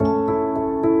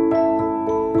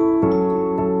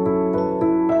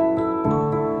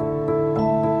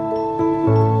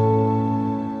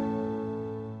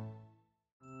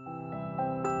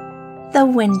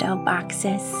window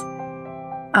boxes.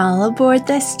 All aboard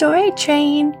the story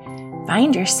train.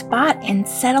 Find your spot and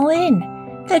settle in.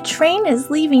 The train is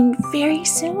leaving very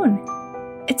soon.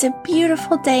 It's a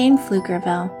beautiful day in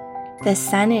Pflugerville. The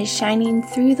sun is shining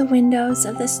through the windows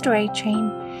of the story train,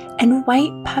 and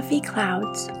white puffy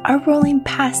clouds are rolling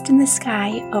past in the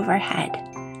sky overhead.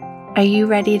 Are you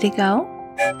ready to go?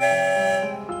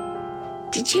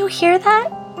 Did you hear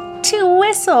that? 2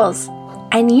 whistles!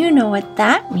 And you know what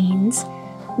that means.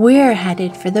 We're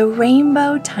headed for the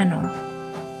Rainbow Tunnel.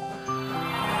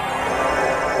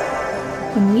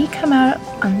 When we come out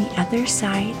on the other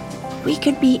side, we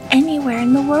could be anywhere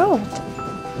in the world.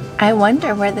 I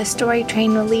wonder where the story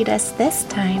train will lead us this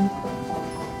time.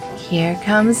 Here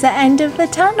comes the end of the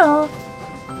tunnel.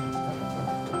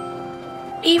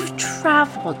 We've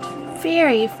traveled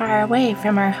very far away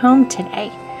from our home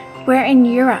today. We're in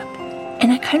Europe,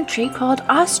 in a country called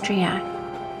Austria.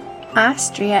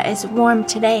 Austria is warm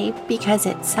today because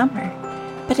it's summer,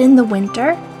 but in the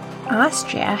winter,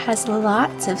 Austria has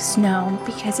lots of snow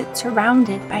because it's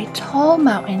surrounded by tall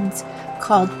mountains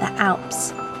called the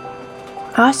Alps.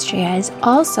 Austria is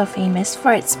also famous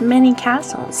for its many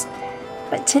castles,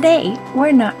 but today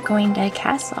we're not going to a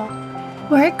castle.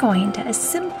 We're going to a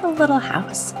simple little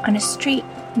house on a street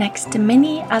next to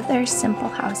many other simple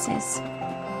houses.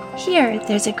 Here,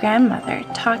 there's a grandmother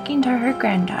talking to her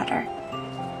granddaughter.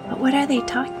 But what are they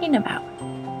talking about?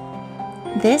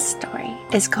 This story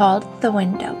is called The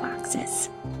Window Boxes.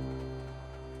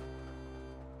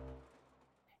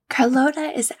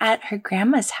 Carlota is at her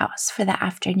grandma's house for the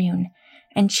afternoon,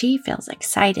 and she feels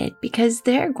excited because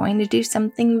they're going to do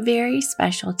something very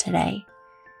special today.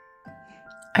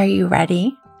 Are you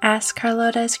ready? Asks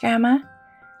Carlota's grandma.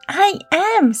 I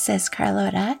am, says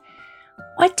Carlota.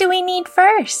 What do we need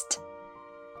first?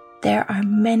 There are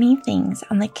many things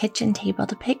on the kitchen table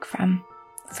to pick from.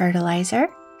 Fertilizer,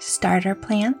 starter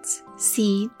plants,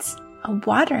 seeds, a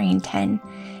watering tin,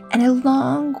 and a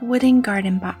long wooden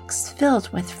garden box filled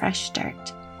with fresh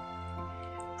dirt.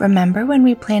 Remember when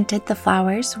we planted the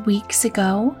flowers weeks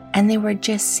ago and they were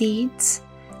just seeds?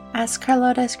 Asked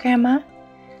Carlota's grandma.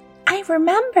 I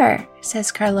remember,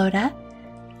 says Carlota.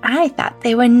 I thought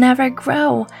they would never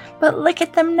grow, but look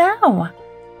at them now.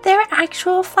 They're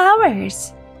actual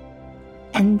flowers.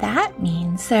 And that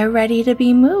means they're ready to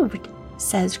be moved,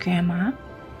 says Grandma.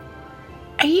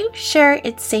 Are you sure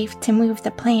it's safe to move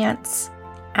the plants?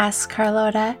 Asks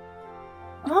Carlota.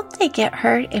 Won't they get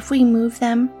hurt if we move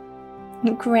them?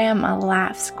 Grandma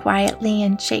laughs quietly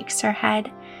and shakes her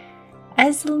head.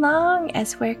 As long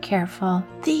as we're careful,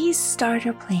 these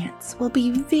starter plants will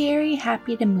be very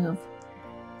happy to move.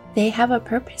 They have a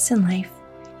purpose in life,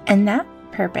 and that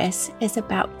purpose is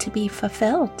about to be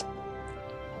fulfilled.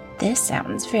 This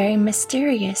sounds very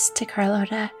mysterious to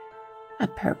Carlota. A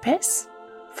purpose?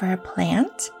 For a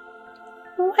plant?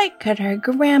 What could her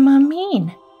grandma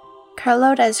mean?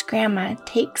 Carlota's grandma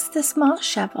takes the small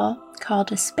shovel,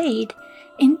 called a spade,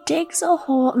 and digs a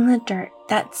hole in the dirt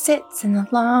that sits in the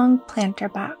long planter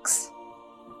box.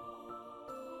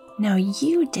 Now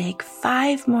you dig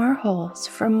 5 more holes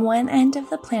from one end of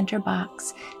the planter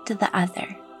box to the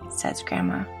other, says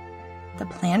Grandma. The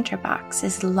planter box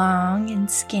is long and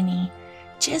skinny,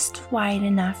 just wide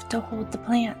enough to hold the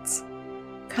plants.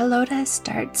 Carlota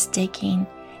starts digging,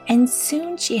 and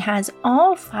soon she has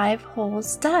all 5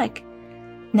 holes dug.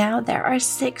 Now there are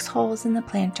 6 holes in the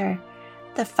planter,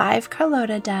 the 5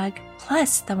 Carlota dug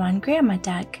plus the 1 Grandma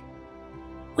dug.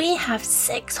 We have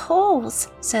 6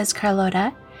 holes, says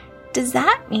Carlota. Does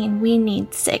that mean we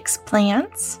need 6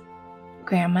 plants?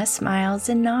 Grandma smiles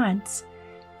and nods.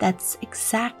 That's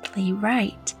exactly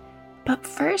right. But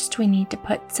first we need to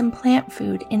put some plant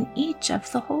food in each of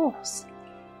the holes.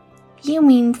 You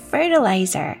mean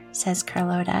fertilizer, says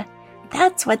Carlota.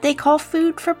 That's what they call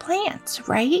food for plants,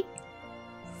 right?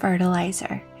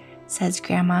 Fertilizer, says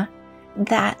Grandma.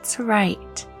 That's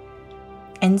right.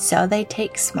 And so they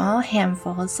take small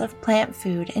handfuls of plant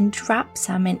food and drop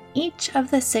some in each of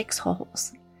the 6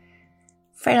 holes.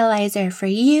 Fertilizer for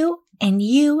you and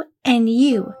you and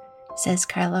you, says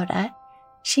Carlota.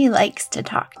 She likes to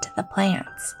talk to the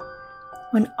plants.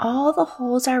 When all the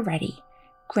holes are ready,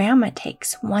 Grandma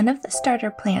takes one of the starter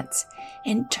plants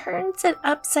and turns it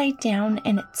upside down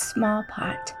in its small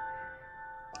pot.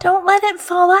 Don't let it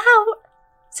fall out,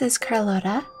 says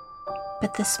Carlota.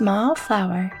 But the small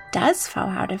flower does fall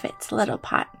out of its little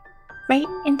pot, right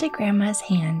into Grandma's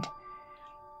hand.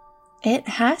 It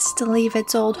has to leave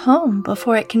its old home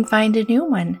before it can find a new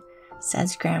one,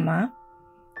 says Grandma.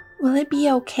 Will it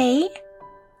be okay?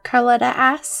 Carlota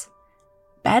asks.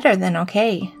 Better than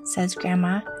okay, says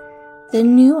Grandma. The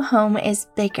new home is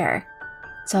bigger.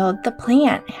 so the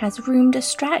plant has room to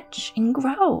stretch and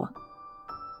grow.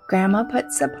 Grandma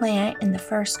puts the plant in the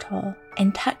first hole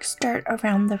and tucks dirt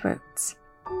around the roots.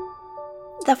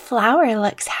 The flower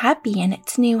looks happy in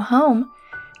its new home,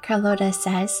 Carlota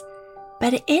says,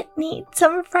 but it needs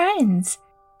some friends.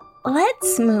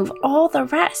 Let's move all the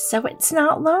rest so it's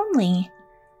not lonely.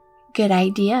 Good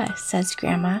idea, says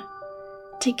Grandma.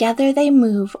 Together they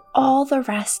move all the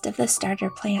rest of the starter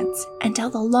plants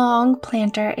until the long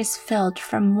planter is filled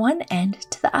from one end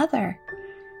to the other.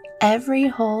 Every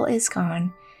hole is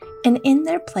gone, and in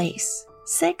their place,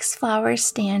 6 flowers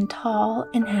stand tall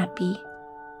and happy.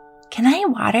 Can I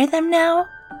water them now?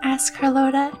 Asks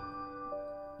Carlota.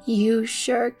 You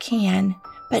sure can,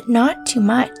 but not too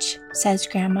much, says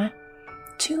Grandma.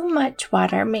 Too much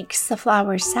water makes the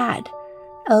flowers sad.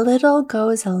 A little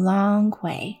goes a long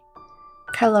way.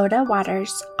 Carlota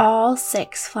waters all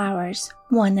 6 flowers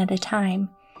one at a time,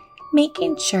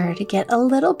 making sure to get a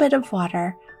little bit of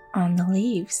water on the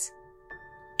leaves.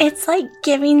 It's like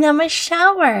giving them a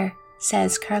shower,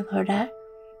 says Carlota.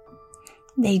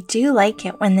 They do like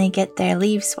it when they get their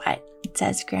leaves wet,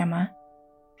 says Grandma.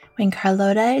 When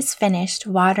Carlota is finished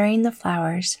watering the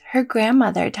flowers, her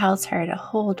grandmother tells her to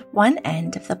hold one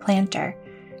end of the planter.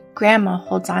 Grandma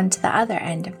holds on to the other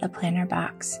end of the planter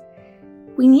box.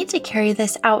 We need to carry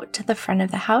this out to the front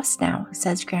of the house now,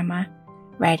 says Grandma.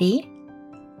 Ready?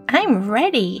 I'm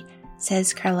ready,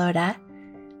 says Carlota.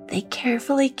 They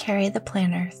carefully carry the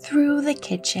planter through the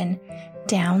kitchen,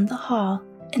 down the hall,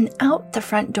 and out the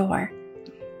front door.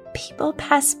 People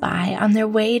pass by on their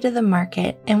way to the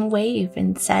market and wave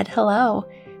and said hello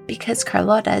because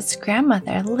Carlota's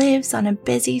grandmother lives on a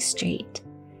busy street.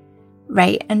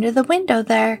 Right under the window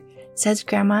there, says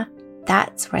Grandma.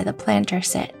 That's where the planter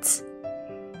sits.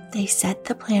 They set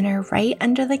the planter right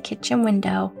under the kitchen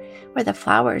window where the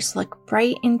flowers look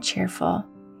bright and cheerful.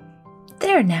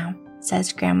 There now,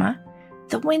 says Grandma.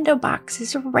 The window box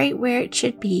is right where it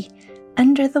should be,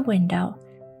 under the window.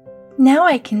 Now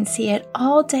I can see it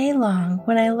all day long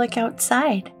when I look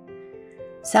outside.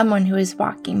 Someone who was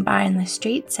walking by in the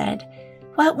street said,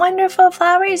 "What wonderful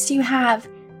flowers you have!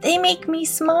 They make me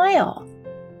smile."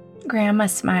 Grandma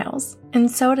smiles, and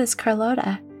so does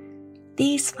Carlota.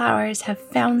 These flowers have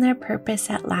found their purpose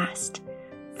at last.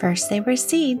 First they were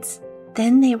seeds,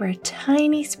 then they were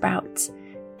tiny sprouts,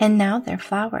 and now they're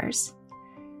flowers.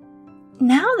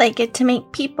 Now they get to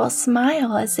make people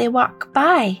smile as they walk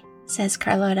by, says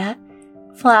Carlota.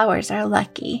 Flowers are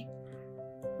lucky.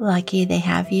 Lucky they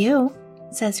have you,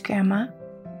 says Grandma.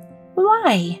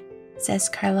 Why? Says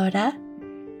Carlota.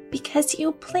 Because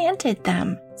you planted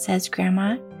them, says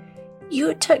Grandma.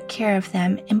 You took care of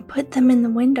them and put them in the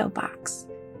window box.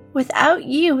 Without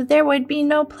you, there would be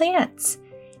no plants.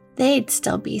 They'd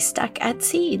still be stuck at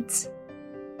seeds.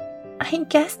 I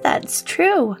guess that's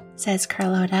true, says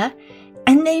Carlota,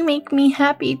 and they make me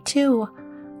happy too.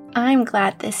 I'm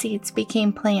glad the seeds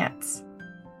became plants.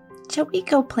 Shall we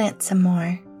go plant some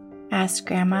more? Asked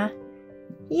Grandma.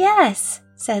 Yes,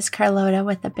 says Carlota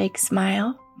with a big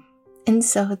smile. And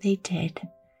so they did.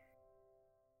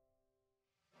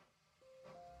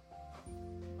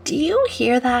 Do you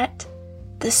hear that?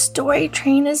 The story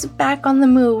train is back on the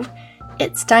move.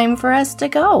 It's time for us to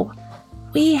go.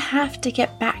 We have to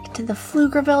get back to the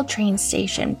Pflugerville train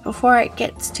station before it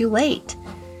gets too late.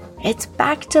 It's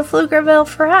back to Pflugerville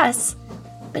for us.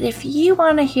 But if you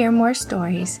want to hear more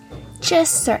stories,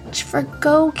 just search for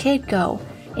Go Kid Go,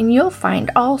 and you'll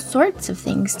find all sorts of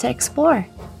things to explore.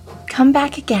 Come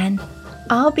back again.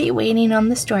 I'll be waiting on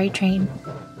the story train.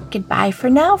 Goodbye for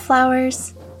now,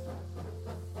 flowers.